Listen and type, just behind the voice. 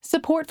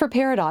Support for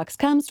Paradox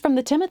comes from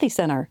the Timothy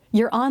Center,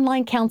 your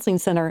online counseling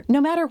center, no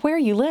matter where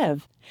you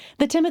live.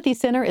 The Timothy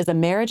Center is a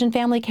marriage and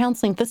family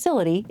counseling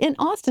facility in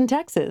Austin,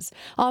 Texas,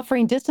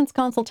 offering distance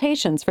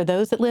consultations for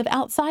those that live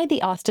outside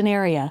the Austin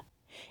area.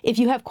 If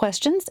you have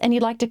questions and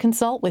you'd like to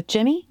consult with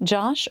Jimmy,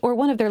 Josh, or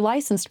one of their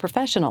licensed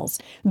professionals,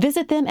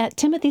 visit them at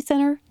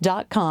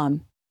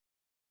timothycenter.com.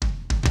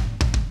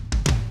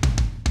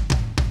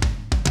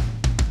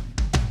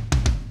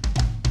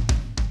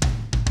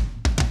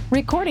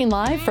 Recording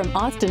live from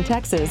Austin,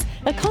 Texas,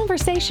 a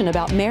conversation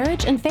about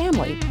marriage and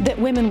family that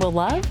women will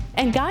love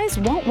and guys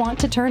won't want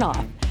to turn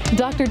off.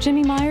 Dr.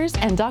 Jimmy Myers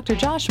and Dr.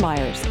 Josh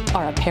Myers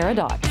are a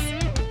paradox.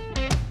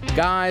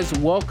 Guys,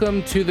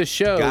 welcome to the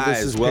show. Guys,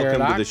 this is welcome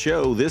Paradox. to the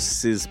show.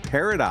 This is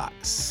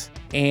Paradox.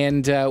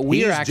 And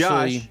we are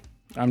actually... Josh.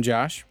 I'm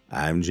Josh.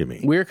 I'm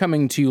Jimmy. We're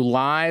coming to you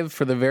live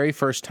for the very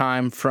first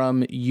time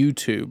from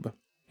YouTube.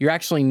 You're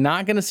actually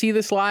not going to see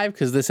this live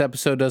because this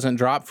episode doesn't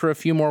drop for a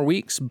few more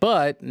weeks,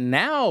 but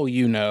now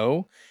you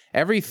know,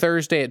 every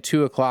Thursday at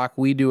 2 o'clock,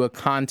 we do a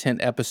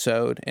content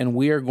episode, and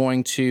we are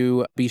going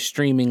to be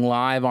streaming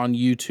live on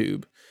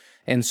YouTube.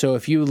 And so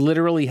if you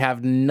literally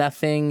have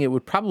nothing, it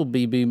would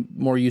probably be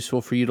more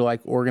useful for you to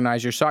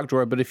organize your sock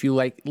drawer, but if you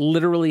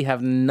literally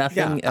have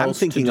nothing else to do... I'm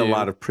thinking a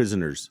lot of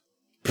prisoners,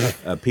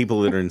 people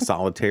that are in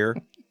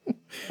solitary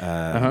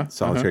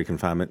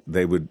confinement,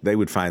 they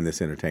would find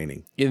this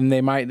entertaining. And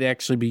they might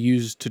actually be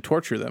used to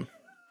torture them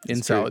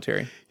in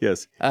solitary.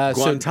 Yes.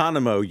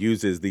 Guantanamo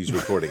uses these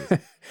recordings.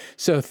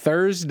 So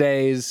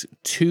Thursdays,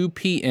 2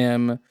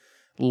 p.m.,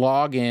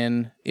 log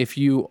in. If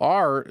you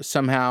are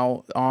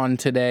somehow on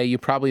today, you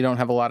probably don't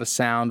have a lot of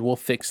sound. We'll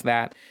fix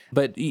that.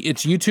 But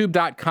it's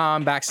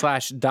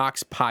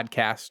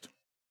youtube.com/DocsPodcast.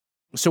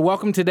 So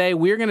welcome today.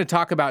 We're going to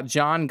talk about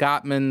John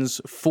Gottman's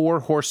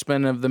 4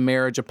 Horsemen of the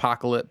Marriage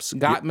Apocalypse.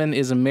 Gottman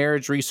is a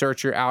marriage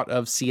researcher out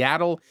of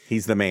Seattle.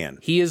 He's the man.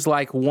 He is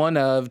one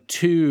of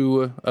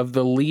 2 of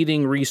the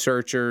leading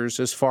researchers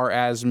as far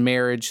as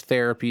marriage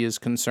therapy is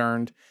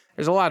concerned.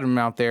 There's a lot of them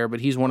out there, but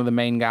he's one of the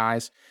main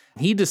guys.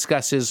 He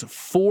discusses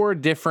 4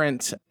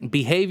 different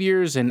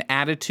behaviors and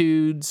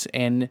attitudes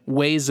and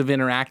ways of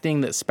interacting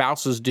that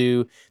spouses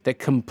do that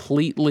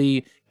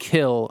completely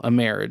kill a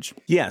marriage.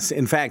 Yes.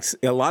 In fact,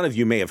 a lot of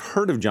you may have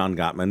heard of John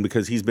Gottman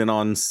because he's been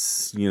on,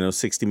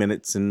 60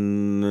 Minutes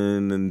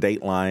and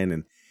Dateline,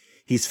 and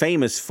he's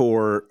famous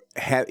for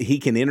he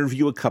can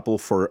interview a couple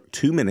for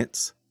 2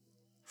 minutes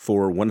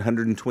for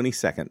 120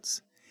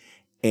 seconds,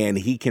 and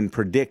he can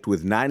predict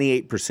with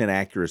 98%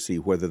 accuracy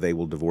whether they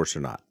will divorce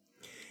or not.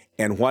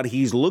 And what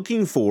he's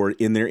looking for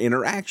in their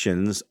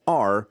interactions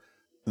are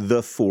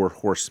the 4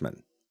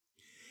 horsemen.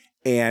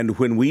 And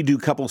when we do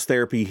couples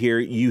therapy here,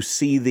 you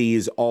see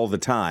these all the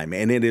time.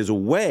 And it is a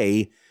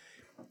way,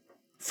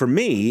 for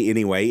me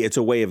anyway, it's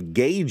a way of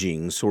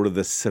gauging sort of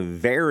the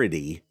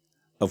severity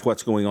of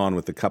what's going on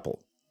with the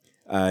couple.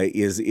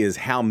 Is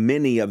how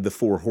many of the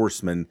 4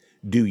 horsemen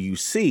do you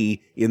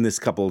see in this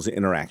couple's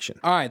interaction?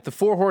 All right, the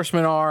 4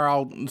 horsemen are,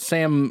 I'll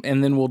say them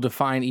and then we'll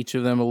define each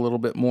of them a little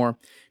bit more.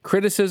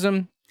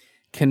 Criticism,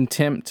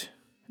 contempt,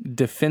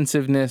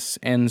 defensiveness,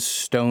 and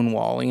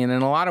stonewalling. And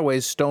in a lot of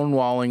ways,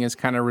 stonewalling is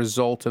kind of a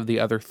result of the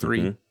other 3.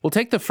 Mm-hmm. We'll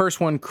take the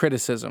first one,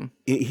 criticism.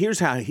 Here's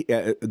how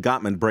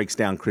Gottman breaks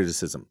down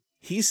criticism.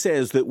 He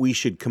says that we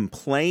should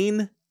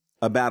complain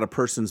about a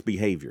person's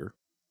behavior,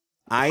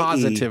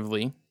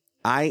 positively,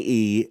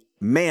 i.e.,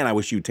 man, I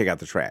wish you'd take out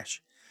the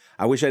trash.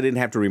 I wish I didn't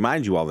have to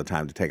remind you all the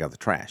time to take out the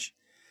trash.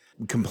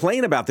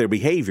 Complain about their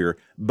behavior,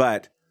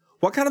 but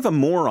what kind of a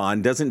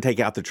moron doesn't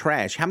take out the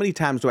trash? How many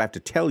times do I have to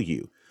tell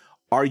you?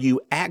 Are you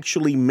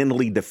actually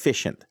mentally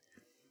deficient?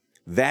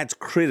 That's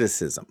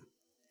criticism.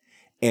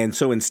 And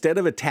so instead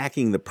of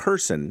attacking the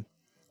person,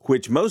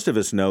 which most of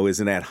us know is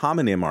an ad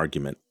hominem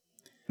argument,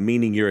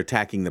 meaning you're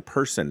attacking the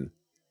person,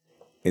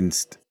 you're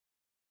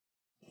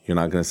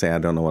not going to say, I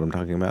don't know what I'm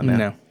talking about now?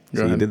 No.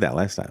 So you did that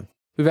last time.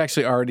 We've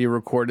actually already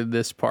recorded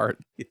this part.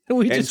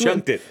 We just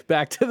chunked it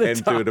back to the and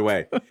top. threw it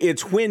away.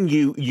 It's when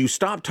you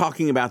stop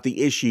talking about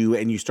the issue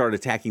and you start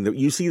attacking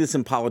you see this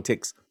in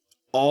politics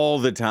all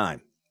the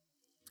time.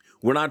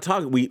 We're not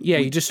talking.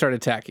 You just start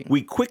attacking.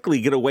 We quickly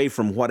get away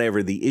from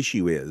whatever the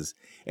issue is,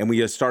 and we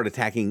just start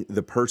attacking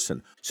the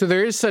person. So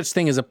there is such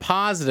thing as a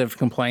positive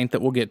complaint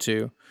that we'll get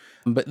to,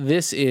 but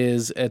this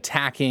is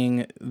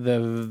attacking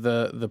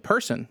the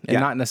person and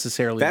not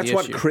necessarily the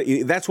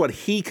issue. That's what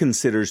he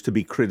considers to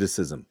be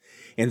criticism.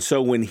 And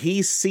so when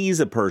he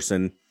sees a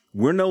person,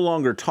 we're no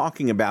longer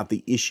talking about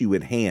the issue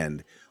at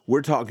hand.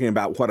 We're talking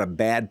about what a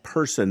bad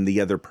person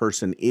the other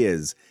person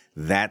is.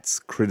 That's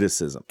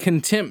criticism.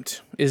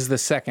 Contempt is the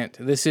second.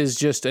 This is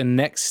just a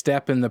next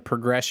step in the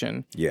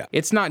progression. Yeah.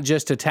 It's not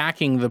just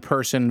attacking the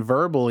person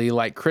verbally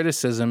like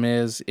criticism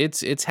is.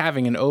 It's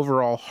having an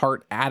overall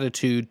heart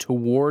attitude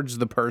towards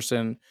the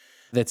person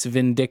that's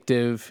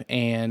vindictive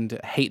and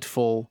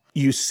hateful.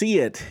 You see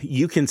it.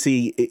 You can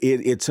see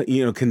it. It's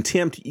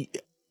contempt.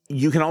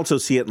 You can also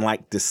see it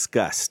in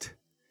disgust.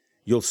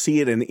 You'll see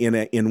it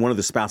in one of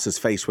the spouse's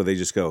face where they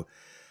just go,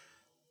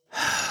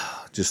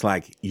 just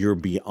like you're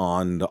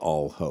beyond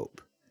all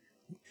hope.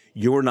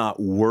 You're not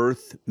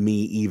worth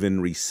me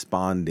even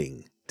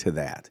responding to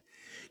that.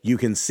 You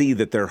can see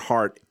that their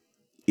heart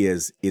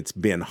it's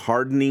been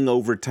hardening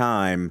over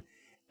time,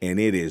 and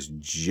it is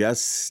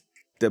just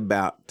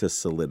about to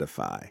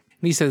solidify.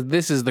 And he says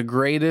this is the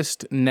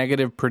greatest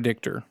negative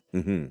predictor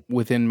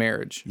within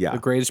marriage. Yeah, the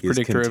greatest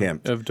predictor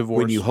of divorce.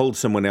 When you hold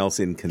someone else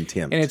in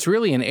contempt. And it's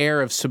really an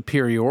air of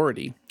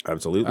superiority.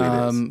 Absolutely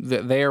it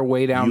is. They are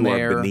way down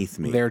there. You are beneath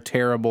me. They're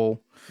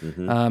terrible.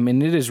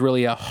 And it is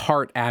really a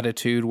heart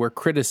attitude where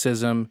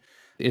criticism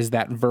is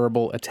that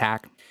verbal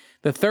attack.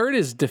 The third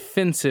is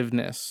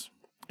defensiveness.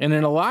 And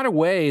in a lot of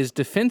ways,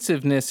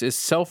 defensiveness is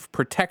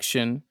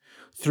self-protection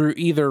through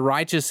either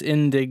righteous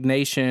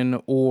indignation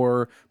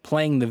or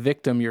playing the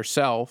victim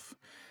yourself.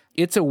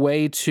 It's a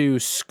way to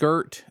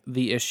skirt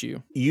the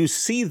issue. You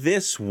see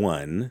this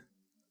one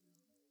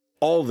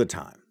all the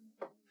time.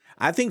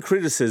 I think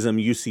criticism,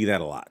 you see that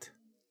a lot.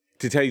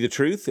 To tell you the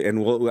truth,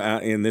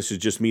 and this is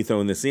just me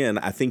throwing this in,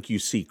 I think you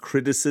see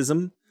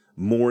criticism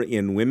more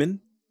in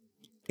women.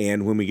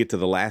 And when we get to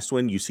the last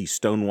one, you see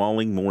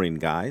stonewalling more in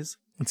guys.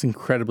 It's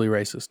incredibly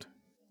racist.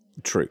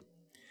 True.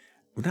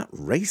 Well, not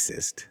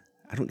racist.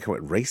 I don't care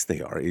what race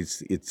they are.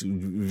 It's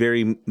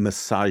very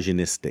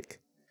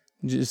misogynistic.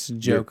 Just a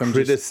joke. You're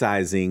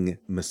criticizing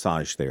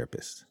massage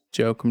therapists.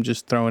 Joke. I'm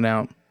just throwing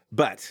out.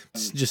 But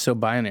it's just so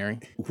binary.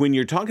 When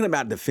you're talking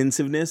about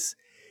defensiveness,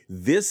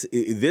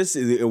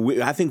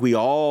 I think we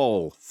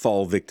all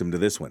fall victim to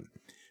this one,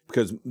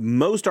 because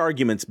most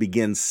arguments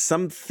begin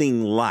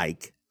something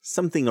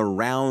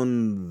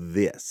around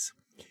this.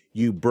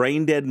 You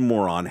brain dead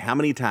moron, how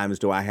many times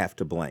do I have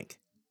to blank?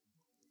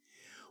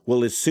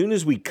 Well, as soon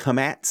as we come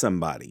at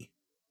somebody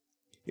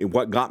in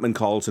what Gottman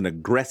calls an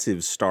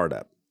aggressive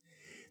startup,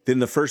 then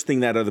the first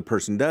thing that other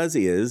person does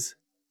is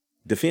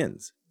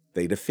defends.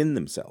 They defend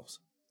themselves.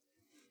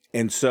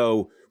 And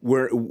so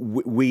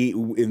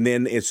and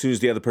then as soon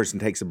as the other person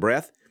takes a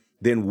breath,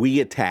 then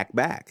we attack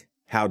back.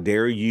 How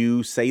dare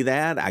you say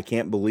that? I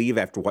can't believe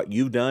after what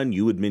you've done,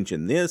 you would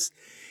mention this.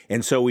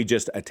 And so we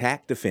just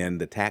attack,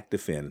 defend, attack,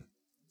 defend.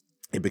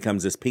 It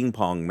becomes this ping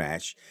pong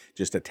match,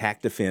 just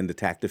attack,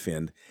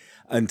 defend,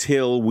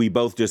 until we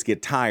both just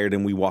get tired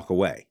and we walk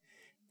away,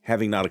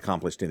 having not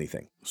accomplished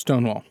anything.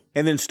 Stonewall.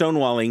 And then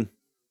stonewalling.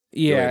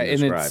 Yeah,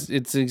 and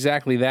it's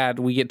exactly that.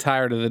 We get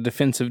tired of the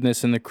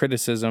defensiveness and the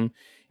criticism,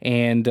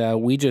 and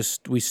we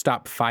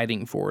stop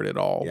fighting for it at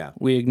all. Yeah.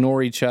 We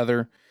ignore each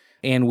other,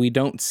 and we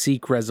don't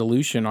seek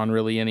resolution on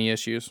really any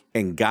issues.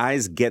 And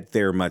guys get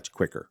there much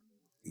quicker.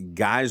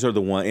 Guys are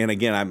the one, and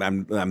again,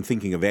 I'm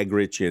thinking of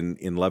Egrich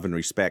in Love and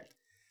Respect,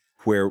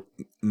 where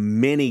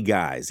many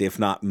guys, if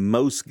not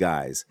most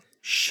guys,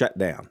 shut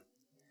down.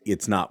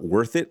 It's not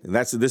worth it. And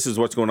this is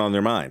what's going on in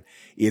their mind.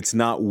 It's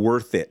not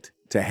worth it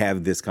to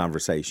have this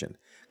conversation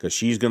because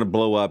she's going to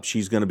blow up.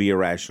 She's going to be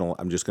irrational.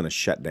 I'm just going to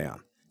shut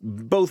down.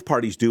 Both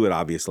parties do it,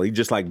 obviously,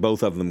 just like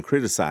both of them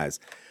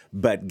criticize.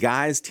 But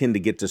guys tend to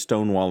get to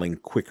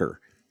stonewalling quicker,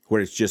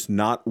 where it's just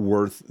not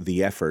worth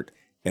the effort,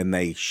 and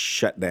they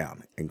shut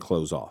down and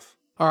close off.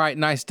 All right,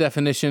 nice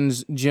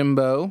definitions,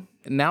 Jimbo.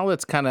 Now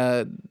let's kind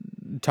of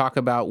talk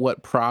about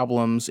what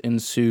problems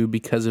ensue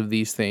because of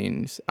these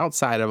things,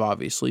 outside of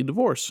obviously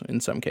divorce in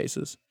some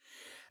cases.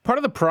 Part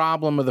of the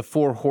problem of the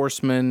four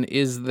horsemen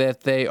is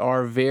that they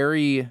are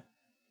very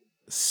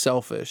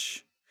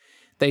selfish.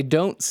 They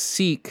don't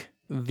seek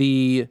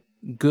the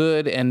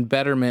good and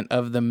betterment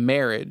of the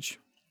marriage.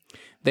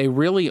 They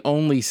really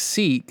only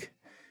seek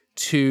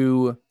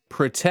to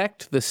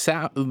protect the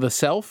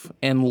self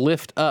and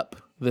lift up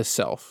the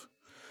self,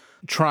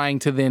 trying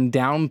to then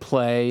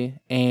downplay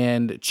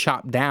and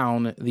chop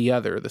down the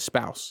other, the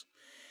spouse.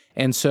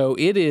 And so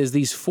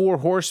these four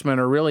horsemen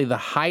are really the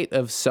height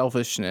of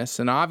selfishness.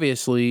 And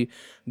obviously,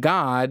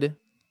 God,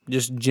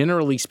 just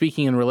generally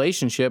speaking in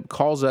relationship,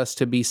 calls us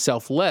to be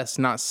selfless,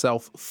 not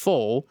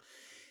self-full.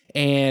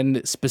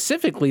 And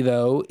specifically,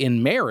 though,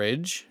 in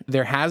marriage,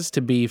 there has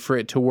to be, for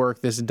it to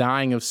work, this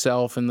dying of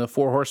self, and the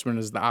four horsemen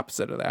is the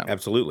opposite of that.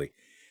 Absolutely.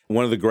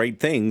 One of the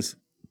great things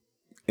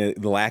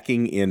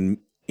lacking in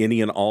any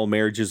and all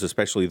marriages,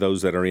 especially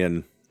those that are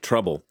in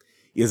trouble,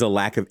 is a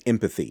lack of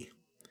empathy.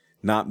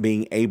 Not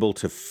being able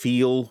to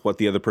feel what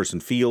the other person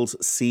feels,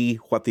 see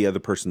what the other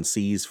person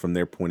sees from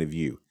their point of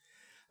view.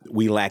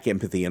 We lack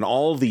empathy, and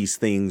all these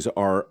things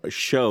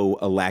show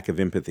a lack of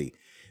empathy.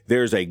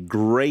 There's a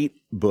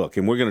great book,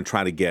 and we're going to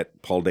try to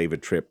get Paul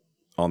David Tripp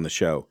on the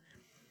show.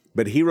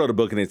 But he wrote a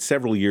book, and it's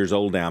several years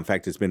old now. In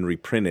fact, it's been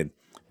reprinted.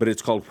 But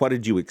it's called What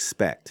Did You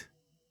Expect?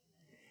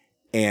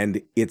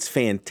 And it's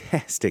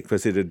fantastic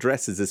because it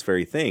addresses this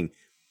very thing.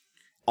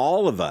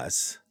 All of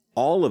us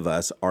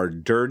are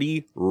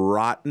dirty,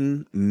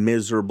 rotten,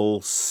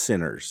 miserable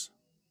sinners.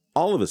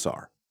 All of us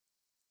are.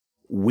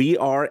 We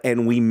are,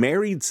 and we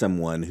married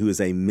someone who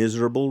is a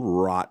miserable,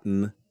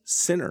 rotten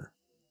sinner.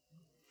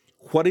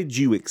 What did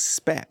you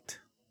expect?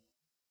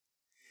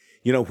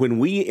 You know, when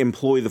we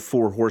employ the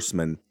four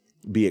horsemen,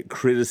 be it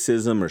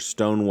criticism or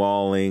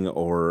stonewalling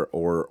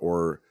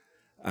or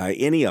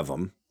any of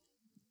them,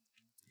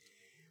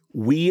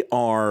 we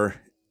are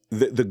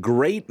the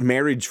great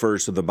marriage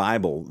verse of the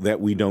Bible that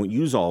we don't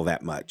use all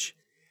that much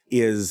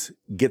is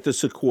get the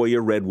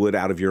sequoia redwood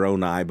out of your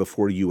own eye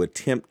before you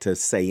attempt to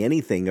say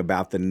anything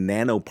about the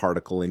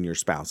nanoparticle in your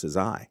spouse's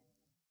eye.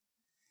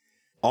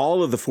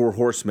 All of the four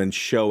horsemen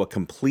show a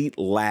complete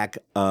lack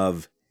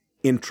of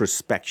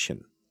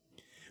introspection.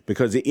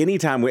 Because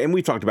anytime, and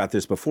we've talked about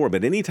this before,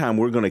 but anytime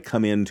we're going to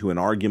come into an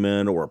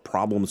argument or a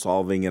problem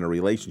solving in a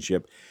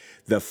relationship,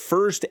 the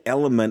first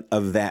element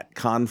of that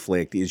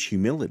conflict is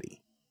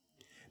humility.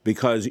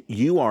 Because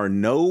you are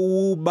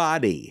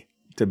nobody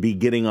to be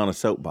getting on a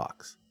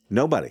soapbox.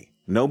 Nobody.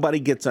 Nobody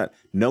gets on.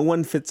 No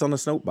one fits on a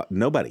soapbox.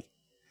 Nobody.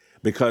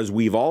 Because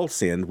we've all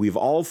sinned. We've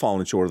all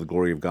fallen short of the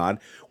glory of God.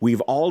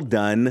 We've all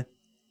done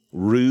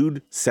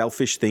rude,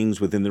 selfish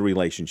things within the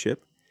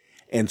relationship.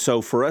 And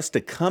so for us to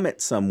come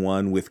at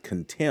someone with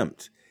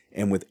contempt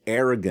and with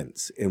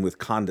arrogance and with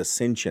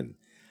condescension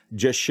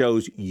just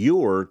shows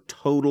your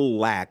total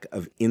lack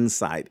of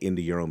insight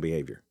into your own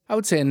behavior. I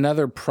would say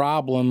another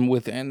problem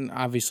with, and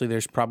obviously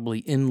there's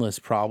probably endless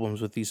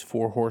problems with these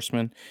four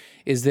horsemen,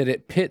 is that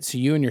it pits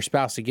you and your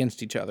spouse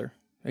against each other.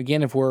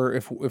 Again,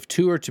 if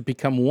two are to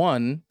become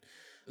one,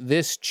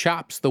 this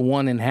chops the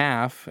one in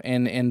half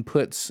and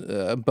puts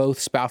both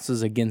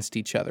spouses against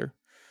each other.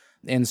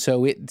 And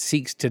so it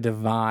seeks to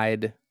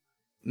divide,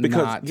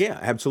 not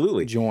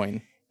absolutely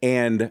join.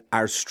 And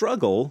our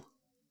struggle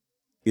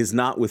is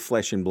not with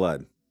flesh and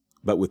blood,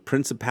 but with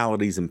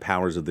principalities and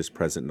powers of this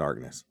present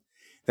darkness.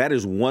 That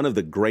is one of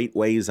the great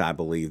ways, I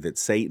believe, that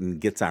Satan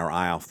gets our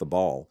eye off the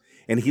ball.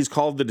 And he's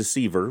called the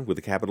deceiver with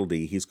a capital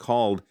D. He's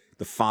called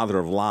the father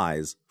of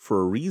lies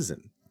for a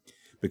reason.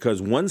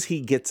 Because once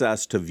he gets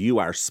us to view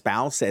our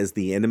spouse as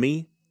the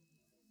enemy,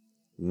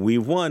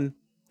 we've won.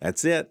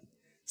 That's it.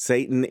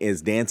 Satan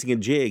is dancing a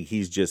jig.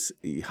 He's just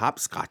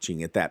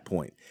hopscotching at that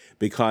point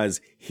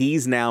because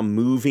he's now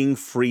moving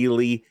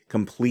freely,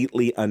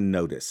 completely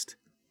unnoticed.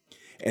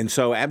 And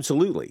so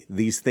absolutely,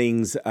 these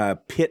things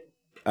pit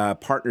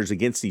partners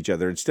against each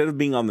other. Instead of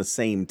being on the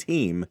same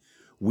team,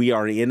 we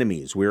are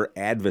enemies. We're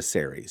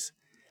adversaries.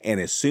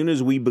 And as soon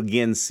as we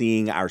begin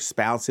seeing our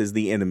spouse as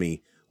the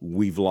enemy,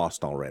 we've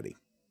lost already.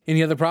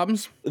 Any other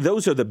problems?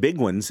 Those are the big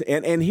ones.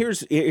 And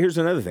here's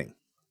another thing.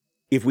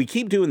 If we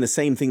keep doing the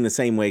same thing the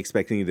same way,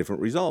 expecting a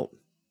different result,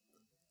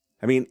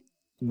 I mean,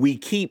 we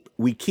keep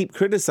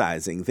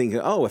criticizing, thinking,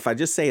 oh, if I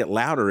just say it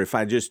louder, if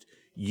I just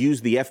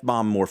use the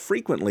F-bomb more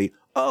frequently,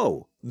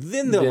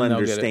 then they'll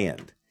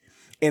understand.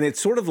 And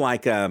it's sort of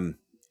like, and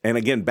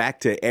again,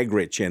 back to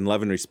Egrich and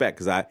Love and Respect,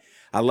 because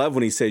I love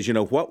when he says,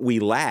 what we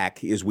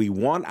lack is we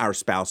want our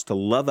spouse to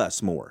love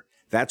us more.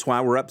 That's why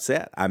we're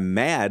upset. I'm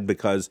mad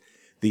because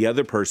the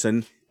other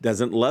person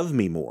doesn't love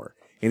me more.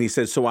 And he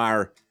says, so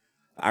our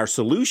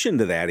solution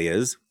to that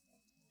is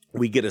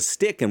we get a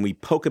stick and we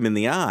poke them in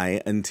the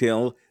eye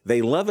until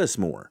they love us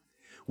more.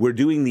 We're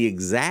doing the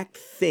exact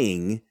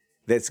thing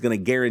that's going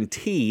to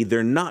guarantee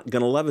they're not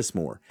going to love us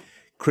more.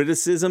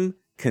 Criticism,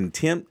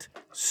 contempt,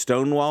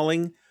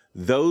 stonewalling,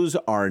 those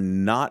are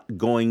not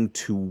going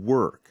to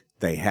work.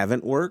 They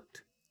haven't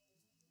worked.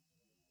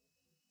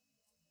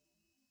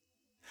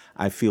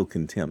 I feel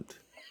contempt.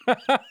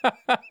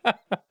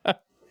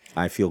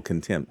 I feel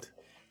contempt.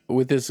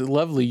 With this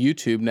lovely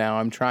YouTube now,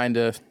 I'm trying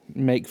to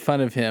make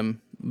fun of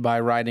him by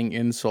writing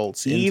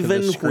insults into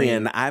the screen.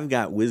 Even when I've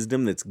got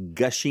wisdom that's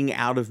gushing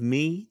out of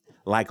me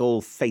like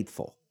Old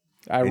Faithful.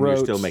 You're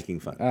still making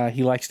fun.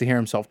 He likes to hear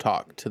himself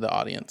talk to the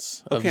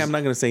audience. Okay, I'm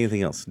not going to say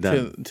anything else.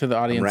 Done. To the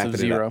audience of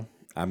zero.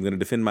 I'm going to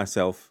defend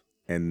myself,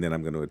 and then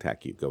I'm going to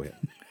attack you. Go ahead.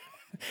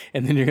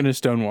 And then you're going to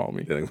stonewall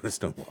me. Then I'm going to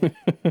stonewall.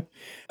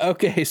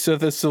 Okay, so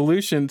the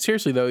solution,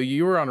 seriously though,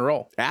 you were on a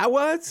roll. I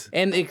was?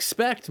 And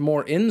expect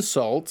more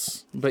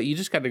insults, but you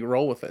just got to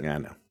roll with it. Yeah, I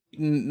know.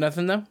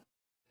 Nothing though?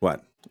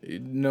 What?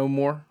 No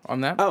more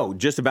on that? Oh,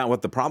 just about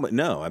what the problem,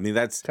 no. I mean,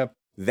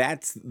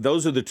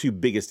 those are the two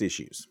biggest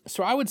issues.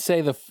 So I would say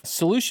the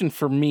solution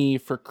for me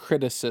for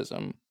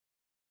criticism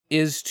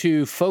is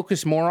to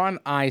focus more on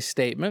I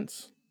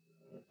statements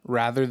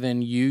rather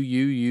than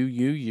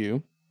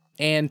you.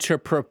 And to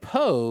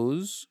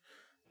propose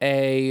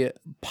a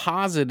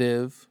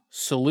positive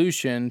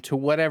solution to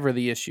whatever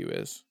the issue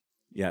is.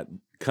 Yeah,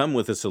 come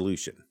with a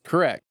solution.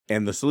 Correct.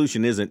 And the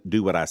solution isn't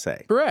do what I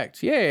say.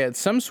 Correct. Yeah, it's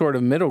some sort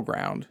of middle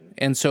ground.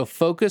 And so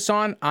focus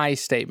on I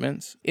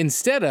statements.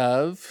 Instead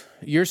of,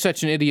 you're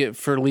such an idiot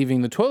for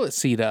leaving the toilet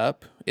seat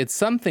up, it's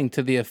something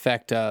to the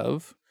effect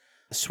of,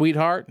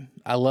 sweetheart,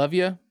 I love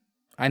you.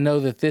 I know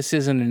that this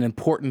isn't an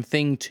important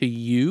thing to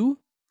you,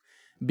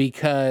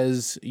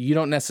 because you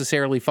don't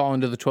necessarily fall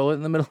into the toilet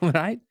in the middle of the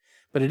night,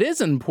 but it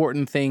is an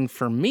important thing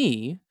for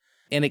me,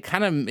 and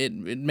it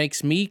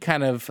makes me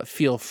kind of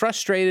feel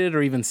frustrated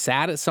or even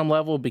sad at some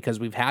level because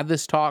we've had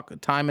this talk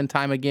time and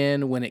time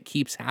again when it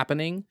keeps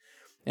happening,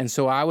 and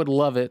so I would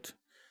love it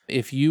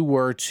if you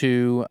were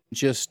to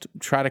just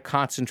try to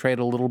concentrate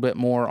a little bit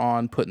more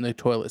on putting the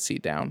toilet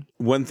seat down.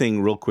 One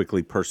thing real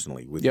quickly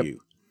personally with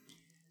you.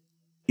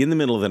 In the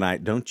middle of the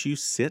night, don't you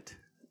sit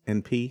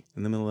and pee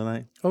in the middle of the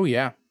night? Oh,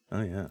 yeah.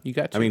 Oh, yeah. You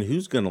got to. I mean,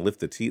 who's going to lift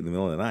the seat in the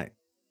middle of the night?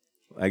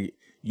 Like,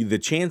 the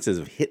chances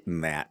of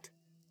hitting that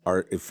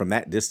are from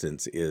that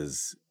distance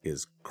is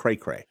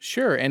cray-cray.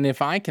 Sure, and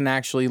if I can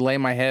actually lay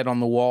my head on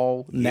the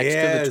wall next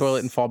to the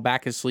toilet and fall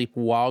back asleep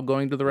while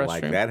going to the restroom.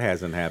 Like that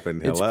hasn't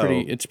happened.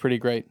 It's pretty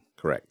great.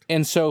 Correct.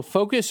 And so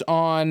focus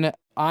on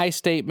I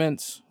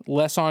statements,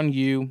 less on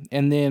you,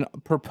 and then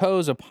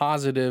propose a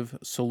positive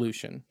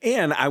solution.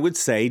 And I would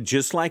say,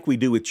 just like we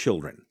do with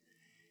children,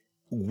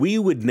 we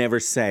would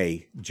never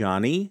say,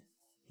 Johnny,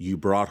 you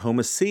brought home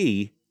a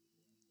C.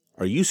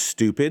 Are you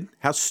stupid?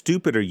 How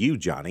stupid are you,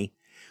 Johnny?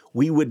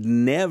 We would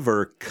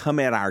never come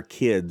at our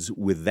kids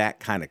with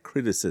that kind of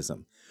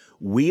criticism.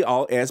 We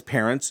all, as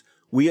parents,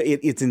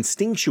 it's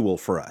instinctual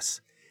for us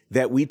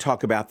that we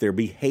talk about their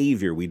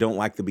behavior. We don't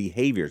like the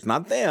behavior. It's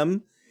not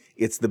them,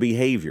 it's the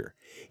behavior.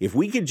 If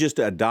we could just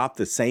adopt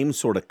the same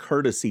sort of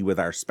courtesy with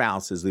our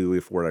spouse as we do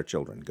with our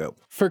children, go.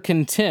 For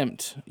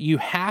contempt, you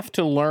have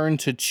to learn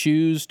to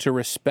choose to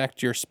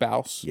respect your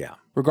spouse. Yeah.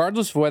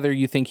 Regardless of whether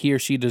you think he or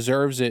she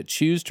deserves it,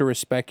 choose to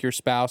respect your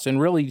spouse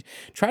and really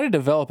try to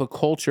develop a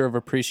culture of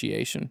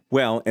appreciation.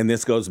 Well, and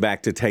this goes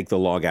back to take the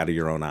log out of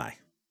your own eye.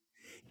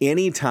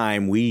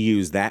 Anytime we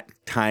use that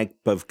type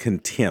of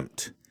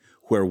contempt,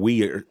 where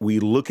we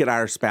look at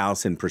our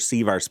spouse and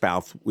perceive our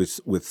spouse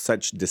with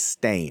such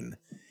disdain,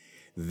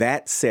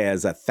 that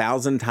says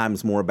 1,000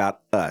 times more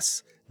about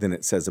us than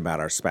it says about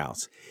our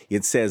spouse.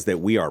 It says that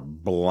we are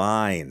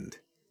blind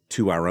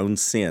to our own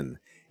sin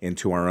and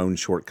to our own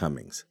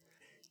shortcomings.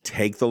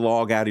 Take the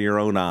log out of your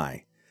own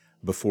eye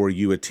before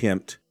you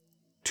attempt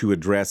to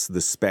address the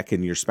speck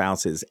in your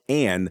spouse's,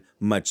 and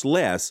much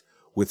less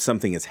with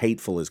something as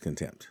hateful as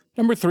contempt.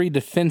 Number 3,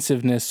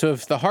 defensiveness. So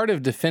if the heart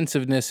of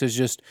defensiveness is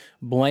just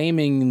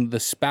blaming the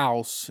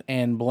spouse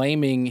and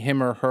blaming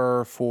him or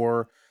her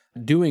for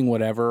doing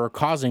whatever or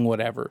causing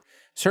whatever,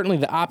 certainly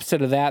the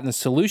opposite of that and the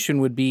solution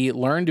would be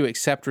learn to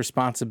accept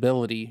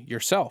responsibility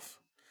yourself.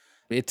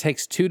 It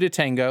takes two to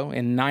tango,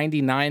 and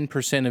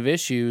 99% of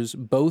issues,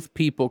 both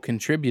people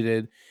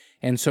contributed.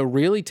 And so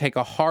really take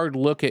a hard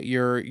look at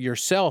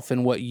yourself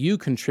and what you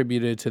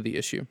contributed to the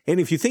issue. And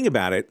if you think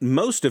about it,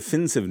 most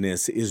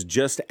offensiveness is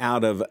just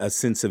out of a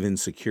sense of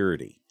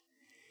insecurity.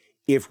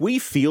 If we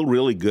feel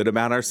really good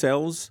about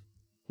ourselves,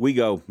 we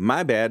go,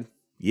 my bad.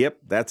 Yep,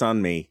 that's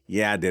on me.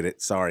 Yeah, I did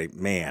it. Sorry.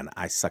 Man,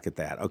 I suck at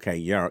that. Okay,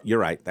 you're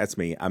right. That's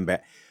me. I'm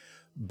bad.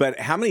 But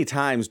how many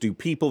times do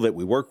people that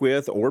we work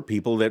with or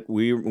people that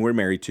we're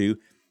married to,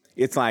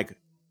 it's like,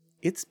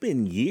 it's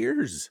been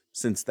years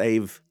since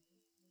they've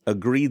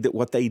agreed that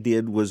what they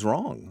did was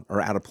wrong or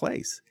out of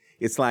place.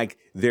 It's like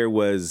there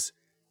was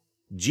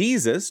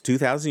Jesus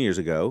 2,000 years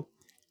ago,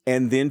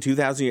 and then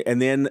 2,000 years,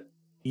 and then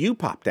you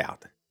popped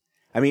out.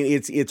 I mean,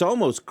 it's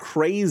almost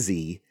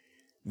crazy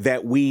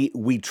that we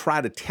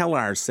try to tell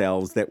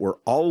ourselves that we're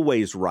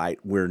always right,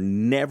 we're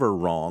never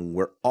wrong,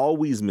 we're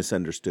always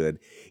misunderstood.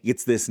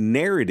 It's this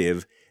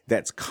narrative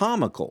that's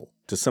comical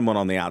to someone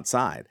on the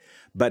outside.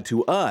 But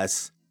to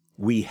us,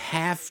 we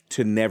have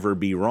to never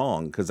be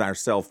wrong because our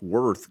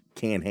self-worth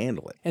can't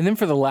handle it. And then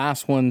for the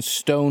last one,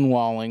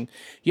 stonewalling,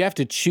 you have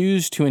to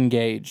choose to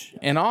engage.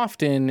 And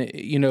often,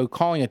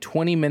 calling a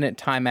 20-minute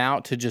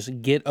timeout to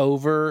just get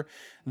over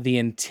the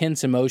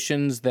intense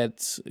emotions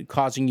that's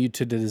causing you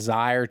to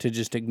desire to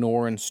just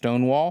ignore and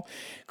stonewall.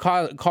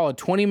 Call a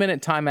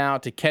 20-minute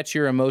timeout to catch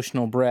your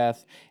emotional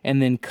breath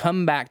and then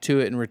come back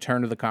to it and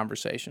return to the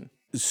conversation.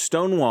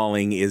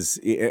 Stonewalling is,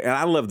 and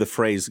I love the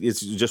phrase, it's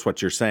just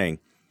what you're saying,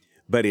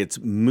 but it's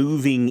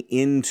moving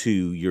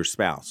into your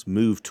spouse.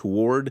 Move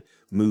toward,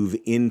 move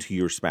into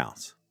your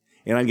spouse.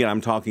 And again,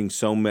 I'm talking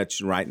so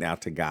much right now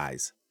to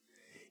guys,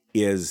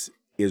 is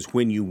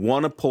when you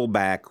want to pull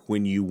back,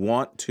 when you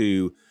want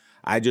to,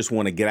 I just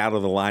want to get out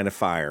of the line of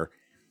fire.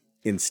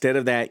 Instead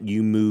of that,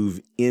 you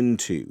move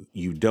into.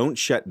 You don't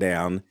shut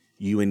down,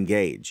 you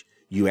engage.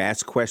 You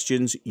ask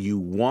questions, you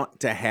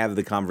want to have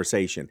the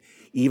conversation.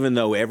 Even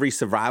though every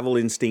survival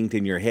instinct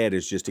in your head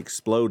is just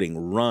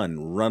exploding,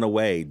 run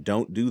away,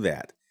 don't do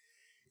that.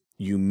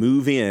 You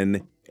move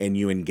in and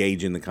you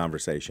engage in the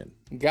conversation.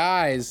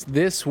 Guys,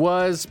 this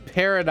was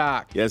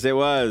Paradox. Yes, it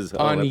was.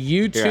 On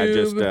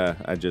YouTube. Here,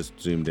 I just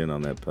zoomed in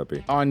on that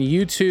puppy. On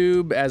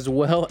YouTube as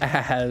well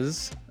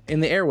as in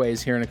the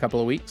airways here in a couple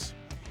of weeks.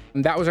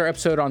 And that was our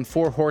episode on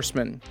 4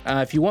 Horsemen.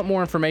 If you want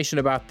more information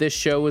about this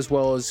show as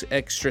well as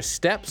extra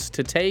steps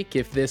to take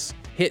if this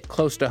hit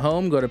close to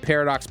home, go to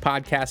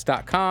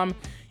paradoxpodcast.com.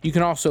 You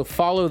can also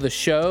follow the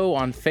show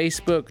on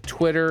Facebook,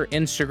 Twitter,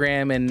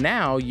 Instagram, and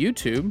now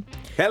YouTube.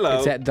 Hello.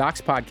 It's at Docs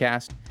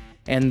Podcast.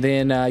 And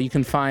then you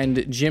can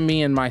find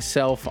Jimmy and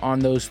myself on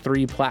those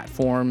 3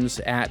 platforms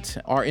at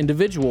our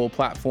individual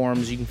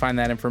platforms. You can find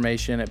that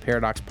information at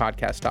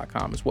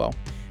paradoxpodcast.com as well.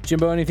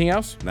 Jimbo, anything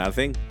else?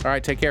 Nothing. All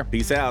right, take care.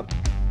 Peace out.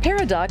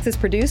 Paradox is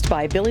produced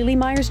by Billy Lee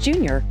Myers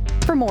Jr.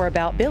 For more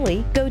about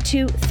Billy, go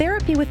to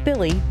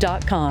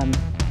therapywithbilly.com.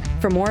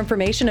 For more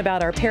information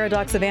about our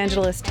Paradox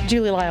evangelist,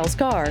 Julie Lyles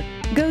Carr,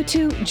 go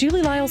to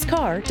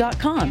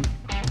julielylescarr.com.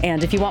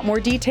 And if you want more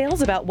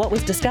details about what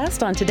was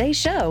discussed on today's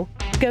show,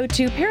 go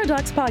to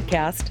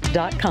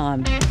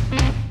paradoxpodcast.com.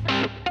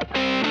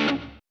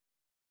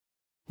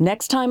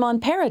 Next time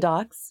on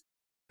Paradox.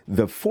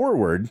 The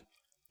foreword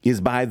is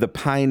by the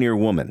Pioneer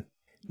Woman.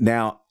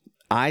 Now,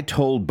 I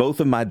told both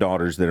of my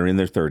daughters that are in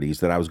their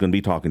 30s that I was going to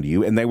be talking to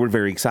you, and they were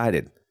very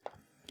excited.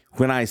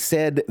 When I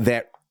said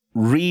that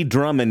Ree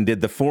Drummond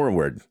did the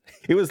foreword,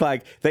 it was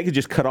like they could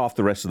just cut off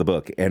the rest of the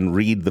book and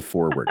read the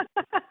foreword.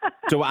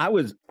 So I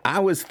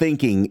was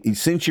thinking,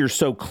 since you're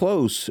so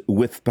close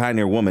with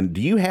Pioneer Woman, do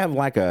you have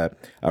like a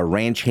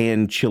ranch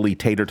hand chili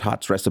tater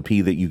tots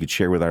recipe that you could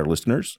share with our listeners?